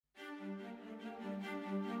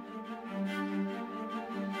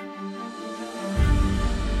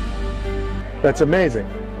That's amazing.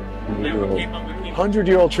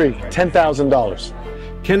 100-year-old tree, $10,000.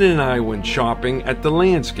 Kenan and I went shopping at the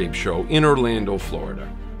landscape show in Orlando, Florida.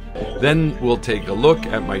 Then we'll take a look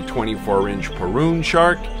at my 24-inch Paroon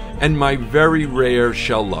Shark and my very rare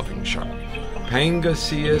shell-loving shark,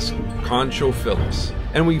 Pangasius conchophilus.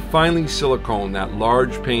 And we finally silicone that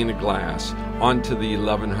large pane of glass onto the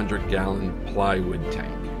 1,100-gallon plywood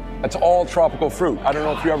tank. That's all tropical fruit. I don't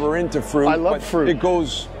know if you're ever into fruit. I love fruit. It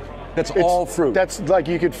goes, it's all fruit. That's like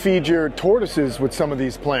you could feed your tortoises with some of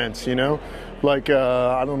these plants, you know? Like,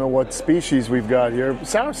 I don't know what species we've got here.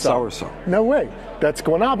 Soursop. Soursop. No way. That's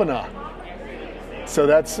guanabana. So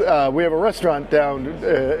that's, we have a restaurant down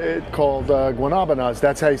called Guanabana's.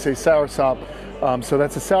 That's how you say soursop. So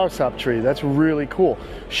that's a soursop tree. That's really cool.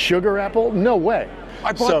 Sugar apple? No way.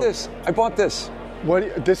 I bought this. I bought this.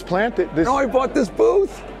 What? This plant? No, I bought this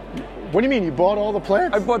booth. What do you mean? You bought all the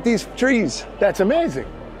plants? I bought these trees. That's amazing.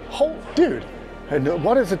 Holt, dude. And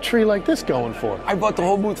what is a tree like this going for? I bought the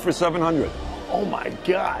whole booth for $700. Oh my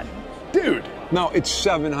God, dude. No, it's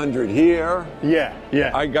 $700 here. Yeah,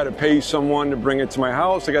 yeah. I got to pay someone to bring it to my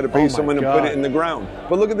house. I got to pay someone to put it in the ground.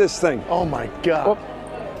 But look at this thing. Oh my God. Oh.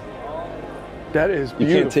 That is beautiful.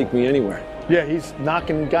 You can't take me anywhere. Yeah, he's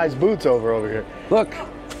knocking guys' boots over here. Look.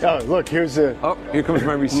 Oh, look, here's a... Oh, here comes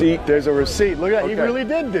my receipt. There's a receipt. Look at that, he really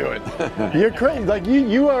did do it. You're crazy. Like,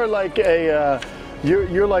 you are like a...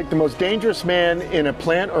 You're like the most dangerous man in a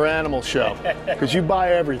plant or animal show. Because you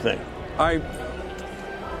buy everything.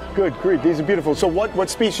 Good, great. These are beautiful. So what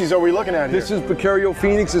species are we looking at here? This is Becario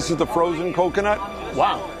phoenix. This is the frozen coconut.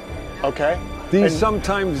 Wow. Okay. These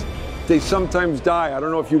sometimes die. I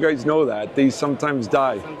don't know if you guys know that. They sometimes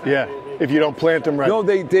die. Yeah. If you don't plant them right. No,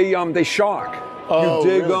 they shock. Oh, you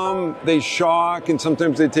dig really? them, they shock, and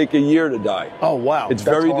sometimes they take a year to die. Oh wow. It's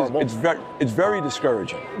very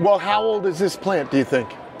discouraging. Well, how old is this plant, do you think?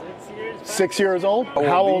 6 years old?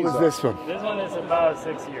 How old is this one? This one is about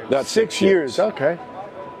 6 years. That's 6 years. Okay.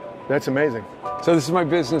 That's amazing. So this is my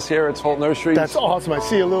business here. It's Holt Nursery. That's awesome. I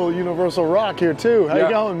see a little universal rock here too. How you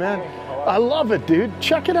going, man? I love it, dude.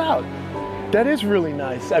 Check it out. That is really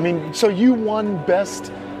nice. I mean, so you won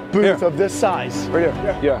best booth of this size. Right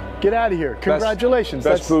here. Yeah. Get out of here. Congratulations.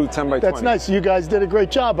 Best booth 10 by 20. That's nice. You guys did a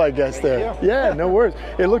great job, I guess, there. Yeah, no worries.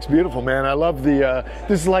 It looks beautiful, man. I love the,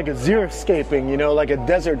 this is like a xeriscaping, you know, like a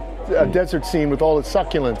desert scene with all the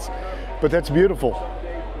succulents. But that's beautiful.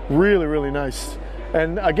 Really, really nice.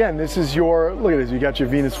 And again, this is your, look at this, you got your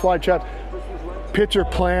Venus flytrap, pitcher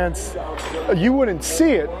plants. You wouldn't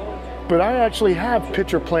see it, but I actually have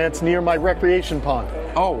pitcher plants near my recreation pond.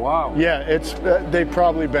 Oh, wow. Yeah, it's they've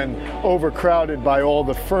probably been overcrowded by all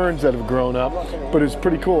the ferns that have grown up, but it's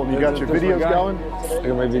pretty cool. You got your videos going? I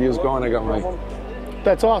got my videos going. I got my...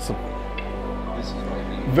 That's awesome.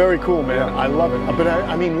 Very cool, man. I love it. But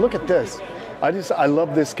I mean, look at this. I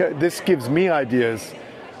love this. This gives me ideas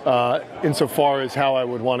insofar as how I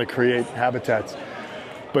would want to create habitats.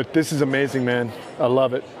 But this is amazing, man. I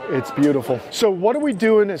love it. It's beautiful. So what are we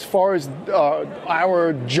doing as far as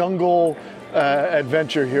our jungle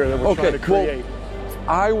adventure here that we're trying to create? Well,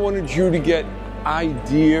 I wanted you to get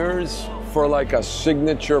ideas for like a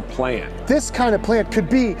signature plant. This kind of plant could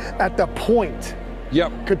be at the point.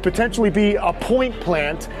 Yep. Could potentially be a point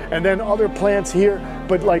plant and then other plants here,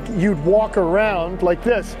 but like you'd walk around like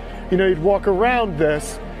this. You know, you'd walk around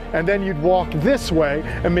this and then you'd walk this way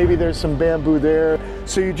and maybe there's some bamboo there.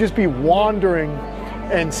 So you'd just be wandering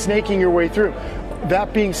and snaking your way through.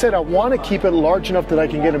 That being said, I want to keep it large enough that I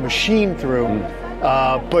can get a machine through.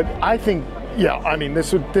 But I think, yeah, I mean,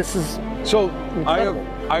 this is so incredible.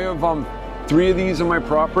 I have 3 of these on my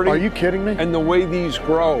property. Are you kidding me? And the way these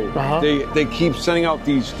grow, they keep sending out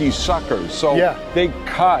these suckers. So they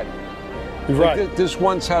cut. Right. Like this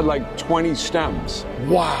once had like 20 stems.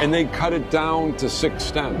 Wow. And they cut it down to 6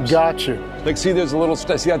 stems. Got you. Like, see, there's a little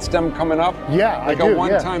see that stem coming up? Yeah, like I do. At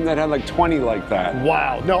one time that had like 20 like that.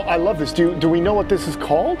 Wow. No, I love this. Do we know what this is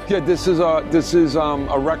called? Yeah, this is a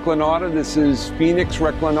reclinata. This is Phoenix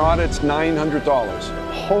reclinata. It's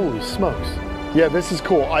 $900. Holy smokes. Yeah, this is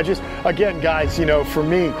cool. Again, guys, you know, for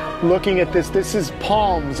me, looking at this is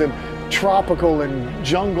palms and tropical and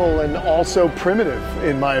jungle and also primitive,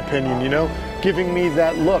 in my opinion, you know, giving me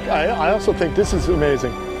that look. I also think this is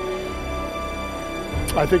amazing.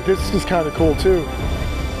 I think this is kind of cool too.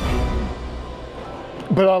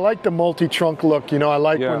 But I like the multi-trunk look, you know, I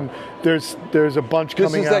like when there's a bunch coming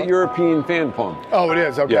out. This is that European fan palm. Oh, it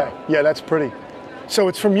is, okay. Yeah, that's pretty. So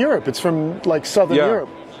it's from Europe, it's from like Southern Europe.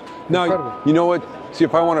 Now, you know what? See,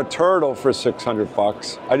 if I want a turtle for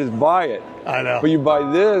 $600, I just buy it. I know. But you buy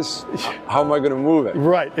this, how am I going to move it?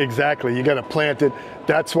 Right, exactly. You got to plant it.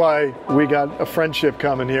 That's why we got a friendship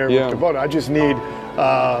coming here with Kubota. I just need,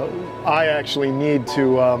 I actually need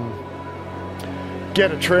to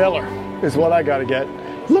get a trailer is what I got to get.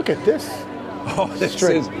 Look at this. Oh, this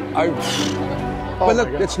is, but look,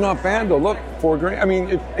 it's not bad though. Look, $4,000. I mean,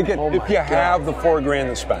 if you have the $4,000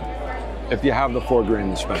 to spend. If you have the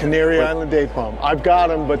 $4,000 to spend. Canary Island date palm. I've got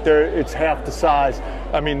them, but it's half the size.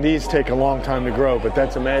 I mean, these take a long time to grow, but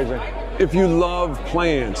that's amazing. If you love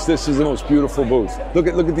plants, this is the most beautiful booth. Look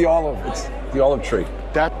at the olive. It's the olive tree.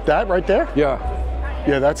 That right there? Yeah.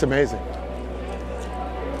 Yeah, that's amazing.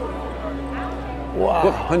 Wow.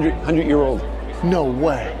 Look, 100-year-old. No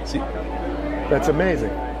way. See? That's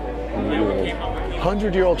amazing.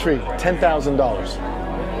 100-year-old tree, $10,000.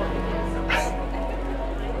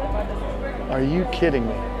 Are you kidding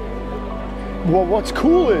me? Well, what's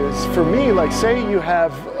cool is, for me, like say you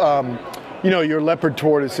have, your leopard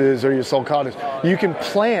tortoises or your sulcatas, you can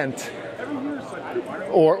plant,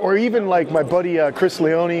 or even like my buddy Chris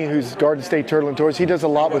Leone, who's Garden State Turtle and Tortoise, he does a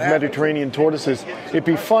lot with Mediterranean tortoises. It'd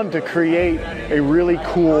be fun to create a really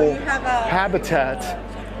cool habitat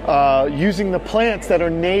using the plants that are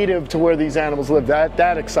native to where these animals live.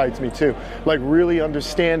 That excites me too. Like really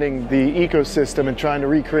understanding the ecosystem and trying to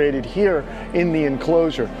recreate it here in the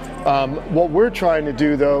enclosure. What we're trying to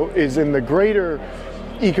do though is in the greater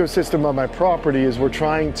ecosystem of my property is we're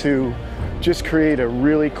trying to just create a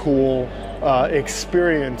really cool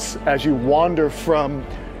experience as you wander from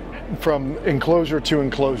enclosure to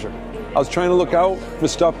enclosure. I was trying to look out for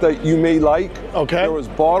stuff that you may like. Okay. There was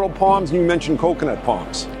bottle palms, and you mentioned coconut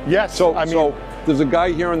palms. Yes. So there's a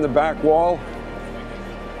guy here on the back wall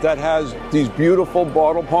that has these beautiful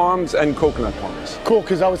bottle palms and coconut palms. Cool,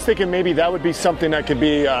 because I was thinking maybe that would be something that could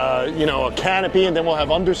be, a canopy, and then we'll have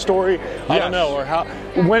understory. I don't know, or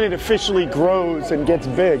when it officially grows and gets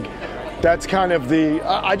big. That's kind of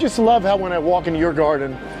I just love how when I walk into your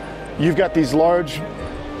garden, you've got these large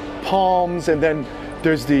palms, and then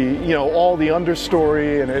there's all the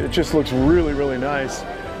understory, and it just looks really, really nice.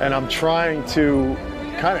 And I'm trying to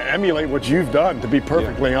kind of emulate what you've done, to be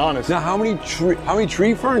perfectly honest. Now, how many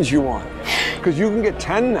tree ferns you want? Because you can get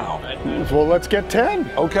 10 now. Well, let's get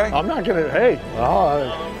 10. Okay. I'm not gonna. Hey,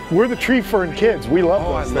 we're the tree fern kids. We love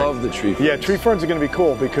those things. I love the tree ferns. Yeah, tree ferns are gonna be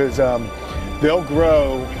cool because they'll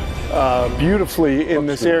grow beautifully in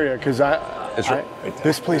this area. Because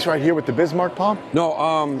this place right here with the Bismarck palm? No,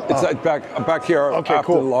 it's back here after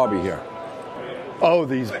the lobby here. Oh,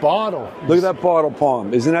 these bottle. Look at that bottle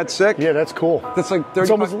palm. Isn't that sick? Yeah, that's cool. That's like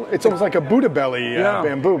 30. It's almost like a Buddha belly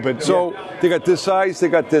bamboo. But they got this size. They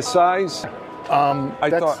got this size.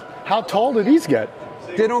 How tall do these get?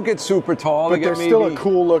 They don't get super tall. But they're still a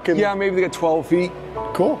cool looking. Yeah, maybe they get 12 feet.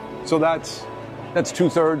 Cool. So that's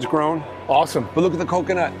 2/3 grown. Awesome. But look at the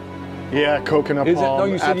coconut. Yeah, coconut palm. Is it? No,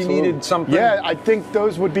 you said you needed something. Yeah, I think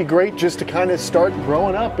those would be great just to kind of start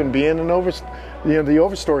growing up and being the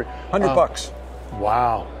overstory. $100.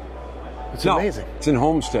 Wow, it's amazing. It's in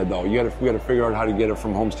Homestead though. We got to figure out how to get it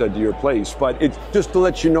from Homestead to your place. But it's just to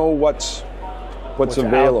let you know what's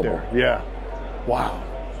available. Out there. Yeah. Wow.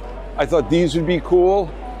 I thought these would be cool.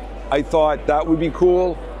 I thought that would be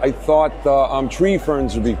cool. I thought the tree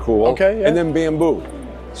ferns would be cool. Okay. Yeah. And then bamboo.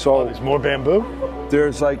 So there's more bamboo.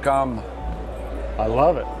 There's like I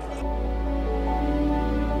love it.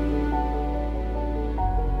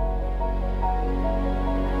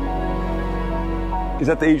 Is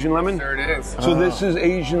that the Asian lemon? There it is. So this is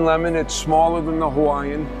Asian lemon. It's smaller than the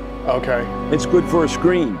Hawaiian. Okay. It's good for a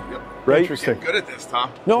screen. Yep. Right? Interesting. You're good at this, Tom.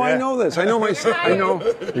 No, yeah. I know this. I know myself. I know.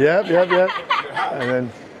 Yep. And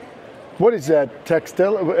then, what is that?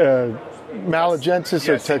 Malagensis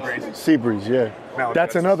or sea breeze? Yeah.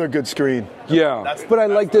 That's another good screen. Yeah. But I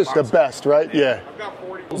like this. The best, right? Yeah. I've got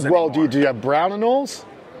 40. Well, do you have brown anoles?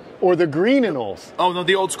 Or the green anoles? Oh, no,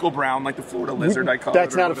 the old school brown, like the Florida lizard, I call it.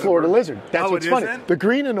 That's not a Florida lizard. That's what's funny. Isn't? The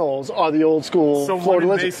green anoles are the old school Florida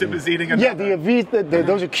lizard. So one invasive is eating another. Yeah,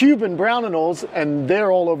 those are Cuban brown anoles, and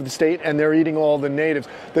they're all over the state, and they're eating all the natives.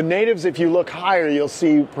 The natives, if you look higher, you'll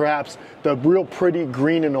see perhaps the real pretty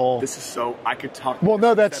green anole. This is so, I could talk. Well,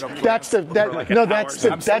 no, that's the flip. That's the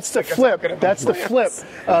flip.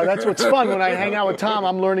 That's what's fun. When I hang out with Tom,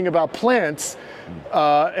 I'm learning about plants.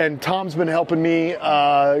 And Tom's been helping me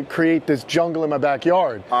create this jungle in my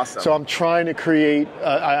backyard. Awesome. So I'm trying to create,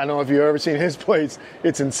 I don't know if you've ever seen his place,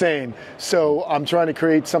 it's insane. So I'm trying to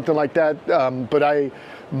create something like that. But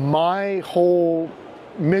my whole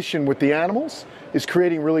mission with the animals is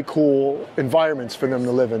creating really cool environments for them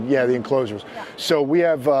to live in. Yeah, the enclosures. So we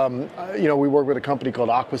have, we work with a company called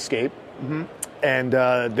Aquascape. Mm-hmm.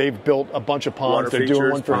 and they've built a bunch of ponds. Water They're doing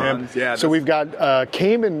features, one for ponds, him. yeah, So we've got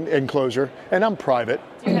Cayman enclosure, and I'm private.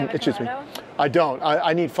 Do you have It's just me. Colorado? I don't.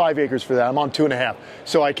 I need 5 acres for that. I'm on 2.5.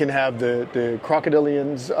 So I can have the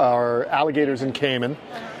crocodilians or alligators in Cayman.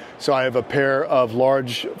 So I have a pair of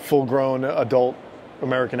large, full-grown adult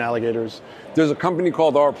American alligators. There's a company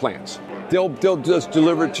called Our Plants. They'll just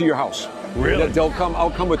deliver it to your house. Really?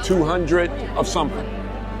 I'll come with 200 of something.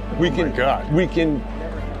 We can.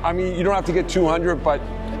 I mean, you don't have to get 200, but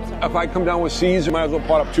if I come down with seeds, you might as well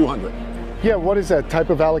pot up 200. Yeah, what is that type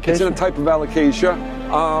of alocation? It's in a type of alocasia.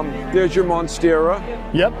 There's your monstera.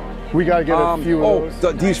 Yep, we got to get a few of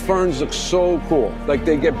those. These ferns look so cool. Like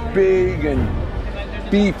they get big and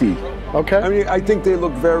beefy. Okay. I mean, I think they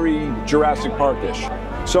look very Jurassic Park-ish.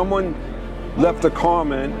 Someone left a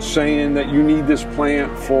comment saying that you need this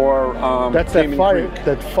plant for That's Cayman Creek.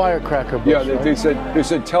 that firecracker bush. Yeah, right? they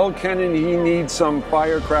said tell Kenan he needs some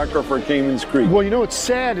firecracker for Cayman's Creek. Well, you know what's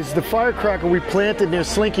sad is the firecracker we planted near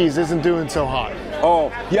Slinky's isn't doing so hot.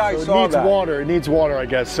 Oh, yeah, I So saw it needs that. water. It needs water, I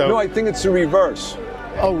guess. So. No, I think it's the reverse.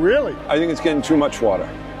 Oh, really? I think it's getting too much water.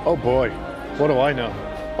 Oh boy, what do I know?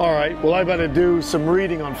 All right. Well, I better do some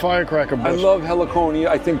reading on firecracker bush. I love heliconia.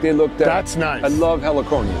 I think they looked at. That's nice. I love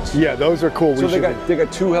heliconias. Yeah, those are cool. So they got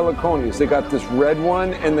 2 heliconias. They got this red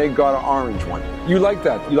one and they got an orange one. You like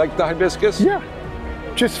that? You like the hibiscus? Yeah,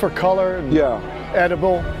 just for color and Yeah.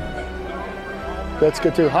 edible. That's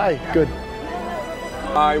good too. Hi, good.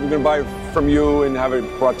 We're gonna buy it from you and have it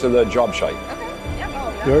brought to the job site. Okay. Yep.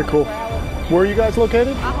 Very cool. Where are you guys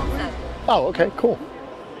located? Homestead. Oh, okay, cool.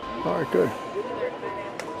 All right, good.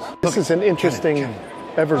 This is an interesting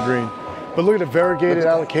evergreen. But look at the variegated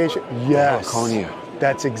allocation. Yes. Heliconia.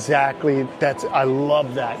 I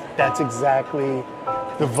love that. That's exactly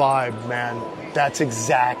the vibe, man. That's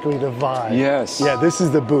exactly the vibe. Yes. Yeah, this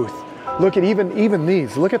is the booth. Look at even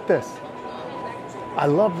these. Look at this. I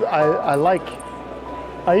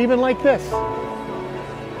even like this.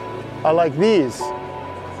 I like these.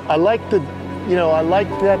 I like I like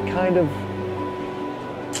that kind of,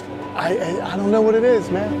 I don't know what it is,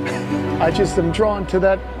 man. I just am drawn to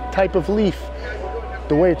that type of leaf,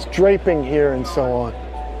 the way it's draping here and so on.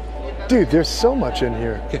 Dude, there's so much in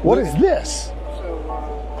here. What is this?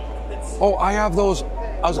 Oh, I have those.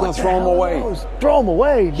 I was going to throw them away. Throw them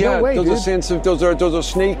away? Yeah, no way, those dude. are sensitive. Those are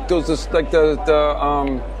snake. Those are like the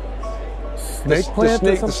snake plant.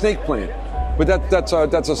 The snake plant. But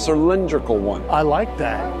that's a cylindrical one. I like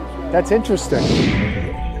that. That's interesting.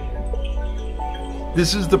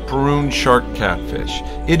 This is the Paroon Shark catfish.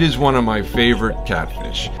 It is one of my favorite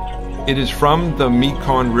catfish. It is from the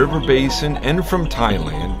Mekong River Basin and from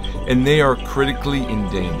Thailand, and they are critically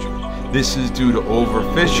endangered. This is due to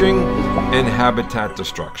overfishing and habitat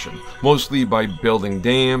destruction, mostly by building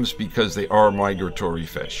dams because they are migratory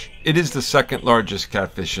fish. It is the second largest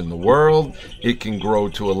catfish in the world. It can grow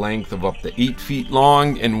to a length of up to 8 feet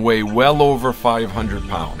long and weigh well over 500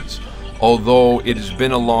 pounds. Although it has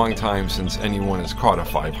been a long time since anyone has caught a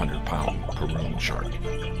 500-pound Paroon shark.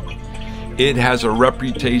 It has a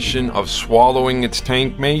reputation of swallowing its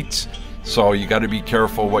tank mates, so you got to be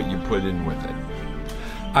careful what you put in with it.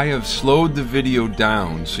 I have slowed the video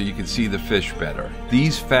down so you can see the fish better.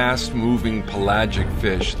 These fast-moving pelagic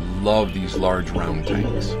fish love these large round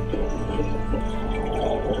tanks.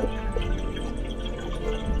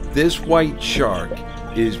 This white shark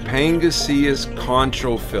is Pangasius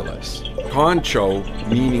conchophilus. Concho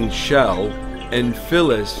meaning shell and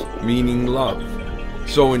philus meaning love.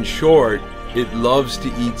 So in short, it loves to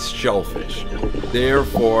eat shellfish.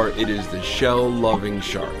 Therefore, it is the shell-loving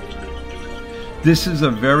shark. This is a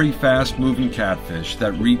very fast-moving catfish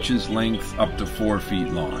that reaches length up to 4 feet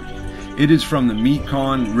long. It is from the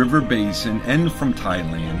Mekong River Basin and from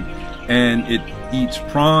Thailand, and it eats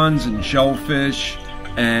prawns and shellfish,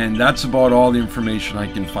 and that's about all the information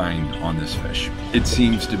I can find on this fish. It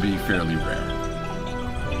seems to be fairly rare.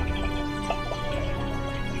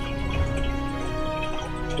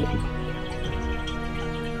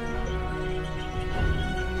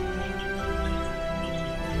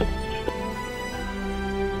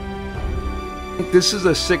 This is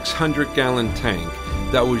a 600-gallon tank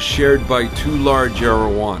that was shared by 2 large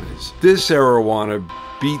arowanas. This arowana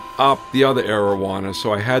beat up the other arowana,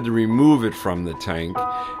 so I had to remove it from the tank.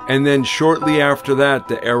 And then shortly after that,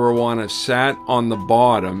 the arowana sat on the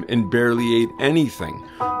bottom and barely ate anything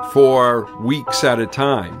for weeks at a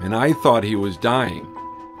time, and I thought he was dying.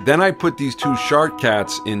 Then I put these 2 shark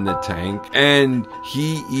cats in the tank, and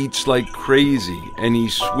he eats like crazy, and he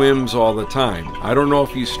swims all the time. I don't know if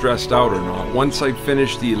he's stressed out or not. Once I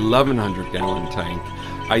finish the 1,100-gallon tank,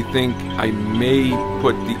 I think I may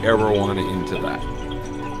put the arowana into that.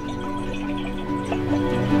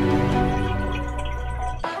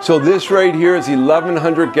 So this right here is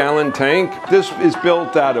 1,100 gallon tank. This is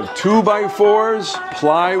built out of 2x4s,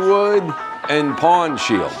 plywood, and pond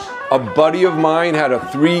shield. A buddy of mine had a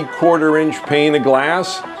 3/4 inch pane of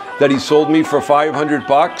glass that he sold me for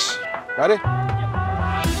 $500. Got it?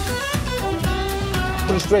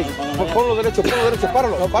 Put it straight. Ponlo derecho,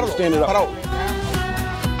 páralo, páralo. Stand it up. Páralo.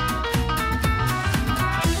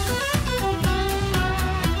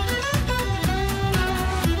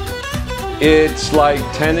 It's like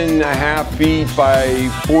 10.5 feet by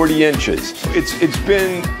 40 inches. It's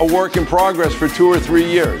been a work in progress for 2 or 3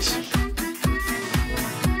 years.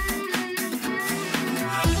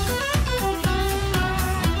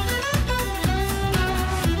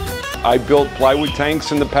 I built plywood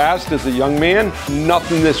tanks in the past as a young man,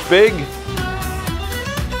 nothing this big.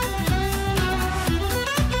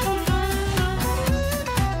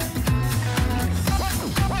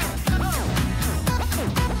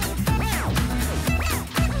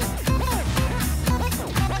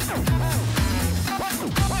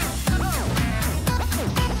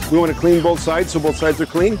 We want to clean both sides so both sides are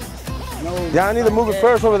clean? No, yeah, I need to move it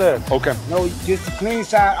first over there. Okay. No, just the clean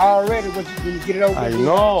side already when you get it over there. I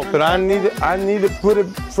know, but I need to put it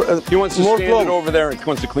he wants to stand it over there. He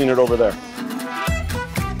wants to clean it over there.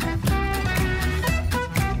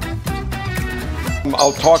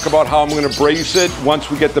 I'll talk about how I'm going to brace it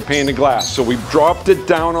once we get the pane of glass. So we've dropped it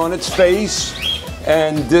down on its face,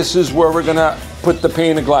 and this is where we're going to put the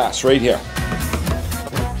pane of glass, right here.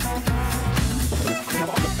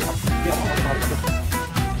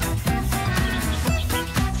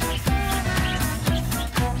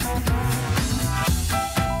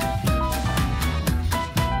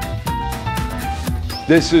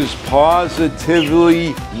 This is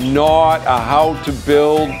positively not a how to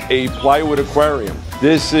build a plywood aquarium.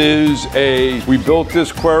 This is we built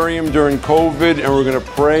this aquarium during COVID and we're gonna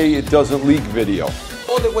pray it doesn't leak video.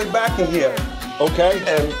 All the way back in here. Okay.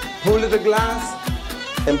 And pull the glass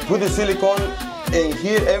and put the silicone in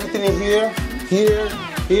here, everything in here, here,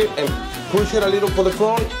 and push it a little for the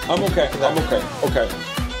front. I'm okay, I'm okay, okay.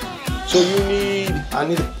 So I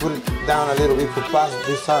need to put it down a little bit for past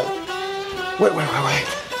this side. Wait.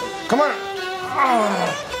 Come on.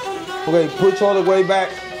 Okay, push all the way back.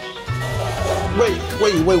 Wait.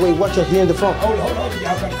 Watch out here in the front. Hold on.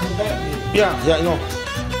 Y'all gotta come back. Yeah, I know.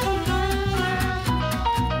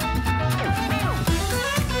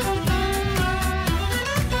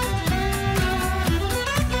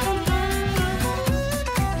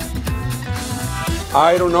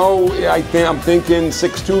 I don't know, I'm thinking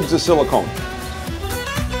 6 tubes of silicone.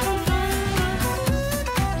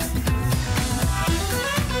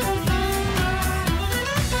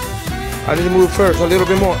 I need to move first, a little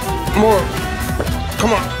bit more. Come on.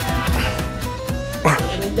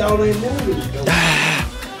 Y'all ain't moving.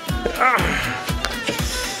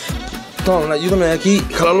 Toma, ayúdame aquí.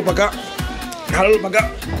 Jálalo para acá.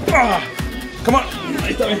 Come on.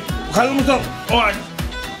 Ahí está bien. Jálalo un montón. All right.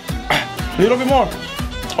 A little bit more.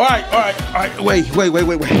 All right. Wait. All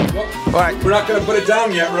right. We're not going to put it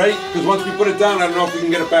down yet, right? Because once we put it down, I don't know if we can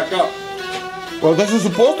get it back up. Well, this is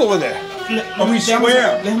supposed over there. We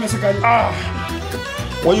swear.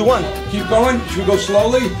 What do you want? Keep going. Should we go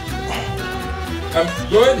slowly?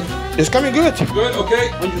 Good? It's coming good. Good, okay.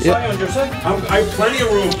 On your side? I have plenty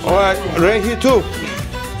of room. All right, right here too.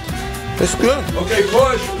 That's good. Okay,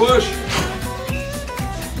 push.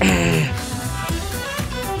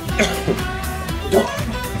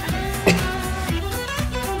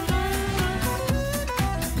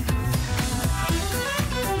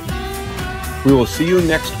 We will see you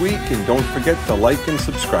next week, and don't forget to like and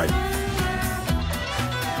subscribe.